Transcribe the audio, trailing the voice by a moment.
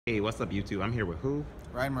Hey, what's up, YouTube? I'm here with who?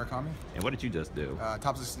 Ryan Murakami. And what did you just do?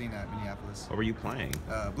 Top 16 at Minneapolis. What were you playing?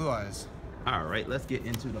 Blue Eyes. All right, let's get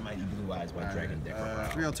into the mighty Blue Eyes White Dragon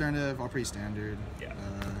deck. 3 alternative, all pretty standard. Yeah.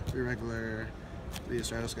 3 regular, 3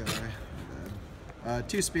 Stratos guy.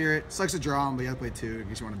 2 spirit. Sucks to draw them, but you have to play 2 in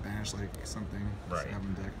case you want to banish like something. Right. Have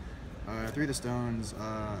in deck. 3 of the stones.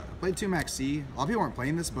 I played 2 Max C. A lot of people weren't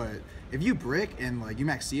playing this, but if you brick and like you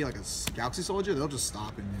Max C like a Galaxy Soldier, they'll just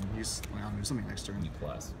stop and then use do something next turn.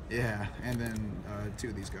 Plus. Yeah, and then 2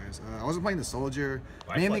 of these guys. I wasn't playing the Soldier.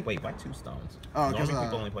 Wait, why 2 stones? Oh, because people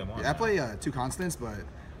only play 1. Yeah, I play 2 constants, but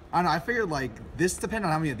I don't know. I figured like this depended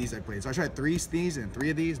on how many of these I played. So I tried 3 of these and 3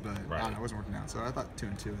 of these, but I don't know, it wasn't working out. So I thought 2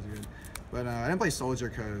 and 2 was good. But I didn't play Soldier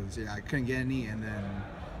because I couldn't get any, and then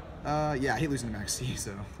I hate losing to Max C.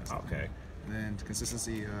 So that's okay. And then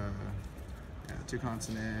consistency, 2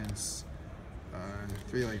 consonants,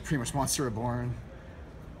 3 like pretty much Monster Reborn,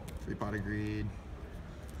 3 Pot of Greed,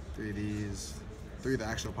 3 of these, 3 of the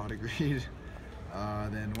actual Pot of Greed,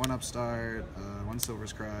 then 1 Upstart, 1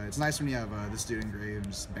 Silver's Cry. It's nice when you have this dude engraved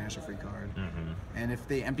and just banish a free card. And if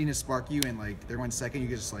they Emptiness spark you and like they're 1 second, you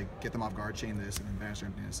can just like get them off guard, chain this, and then banish their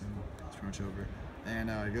Emptiness, and it's pretty much over.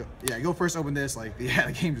 And go first, open this, like the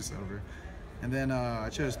game just over. And then I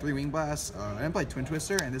chose 3 Wing Blasts. I didn't play Twin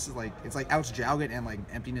Twister, and this is like, it's like Ouch Jowget and like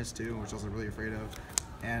Emptiness too, which I was really afraid of.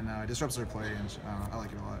 And disrupts their play, and I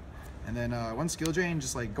like it a lot. And then 1 Skill Drain,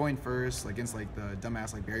 just like going first, like against like the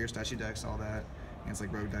dumbass like Barrier Statue decks, all that. Against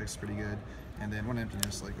like Rogue decks, pretty good. And then 1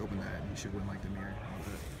 Emptiness, like open that, and you should win like the mirror.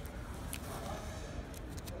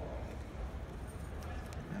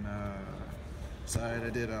 And side,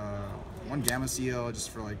 I did 1 Gamma Seal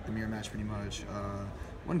just for like the mirror match, pretty much.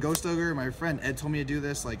 1 Ghost Ogre. My friend Ed told me to do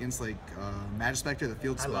this like against like Magispector, the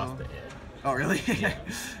field spell. I lost the Ed. Oh really? Yeah,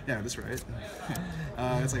 that's right. It's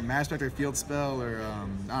like Magispector field spell or I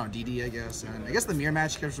don't know, DD I guess. And I guess the mirror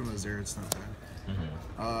match comes from the Zero. It's not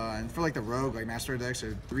bad. And for like the Rogue, like Master decks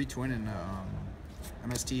are 3 Twin and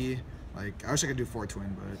MST. Like I wish I could do 4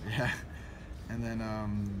 Twin, but yeah. And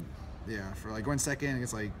then for like going second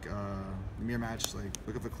against like the mirror match, like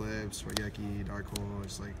Look of Eclipse, Regeki, Dark Hole,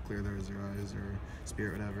 just like clear their Zero Eyes or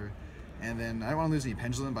Spirit, whatever. And then I didn't want to lose any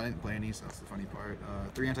Pendulum, but I didn't play any, so that's the funny part.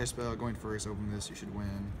 3 Anti-Spell, going first, open this, you should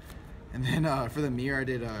win. And then for the mirror, I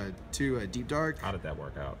did 2 Deep Dark. How did that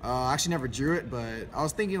work out? I actually never drew it, but I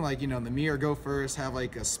was thinking like, the mirror go first, have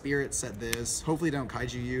like a Spirit set this. Hopefully they don't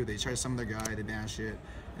Kaiju you, they try to summon their guy, they banish it.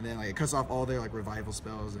 And then like it cuts off all their like revival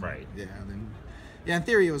spells. And, right. Yeah, and then in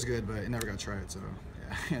theory it was good, but it never got tried, so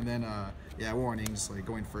yeah. And then warnings, like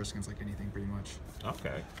going first against like anything pretty much.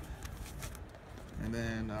 Okay. And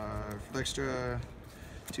then for the extra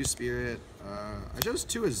 2 Spirit, I chose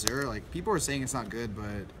 2 Azure. Like people were saying it's not good, but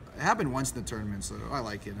it happened once in the tournament, so I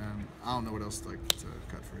like it. And I don't know what else to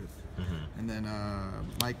cut for it. And then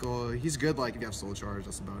Michael, he's good. Like if you have Soul Charge,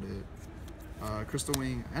 that's about it. Crystal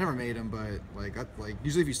Wing, I never made him, but like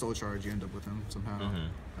usually if you Soul Charge, you end up with him somehow.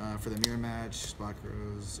 For the mirror match, Black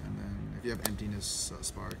Rose, and then if you have Emptiness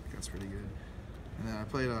Spark, that's pretty good. And then I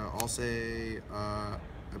played Alsay. I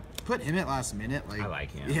put him at last minute. Like, I like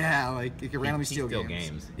him. Yeah, like you can randomly steal steal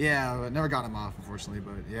games. Yeah, but never got him off, unfortunately,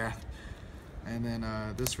 but yeah. And then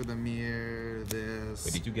this for the mirror, this.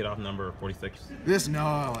 Wait, did you get off number 46? This,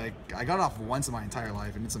 no, like I got off once in my entire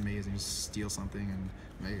life, and it's amazing. Just steal something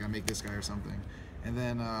and make this guy or something. And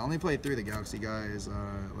then I only played 3 of the Galaxy guys.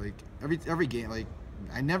 Like every game, like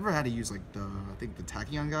I never had to use like the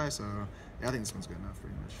Tachyon guy, so yeah, I think this one's good enough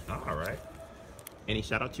pretty much. All right. Any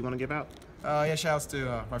shout outs you want to give out? Yeah, shouts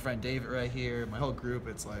to my friend David right here, my whole group.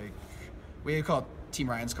 It's like, we call it Team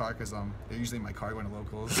Ryan's car because they're usually in my car going to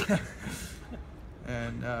locals.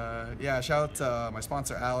 And shout out to my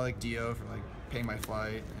sponsor Alec, Dio, for like paying my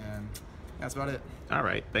flight, and that's about it. All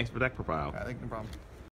right, thanks for deck profile. I think no problem.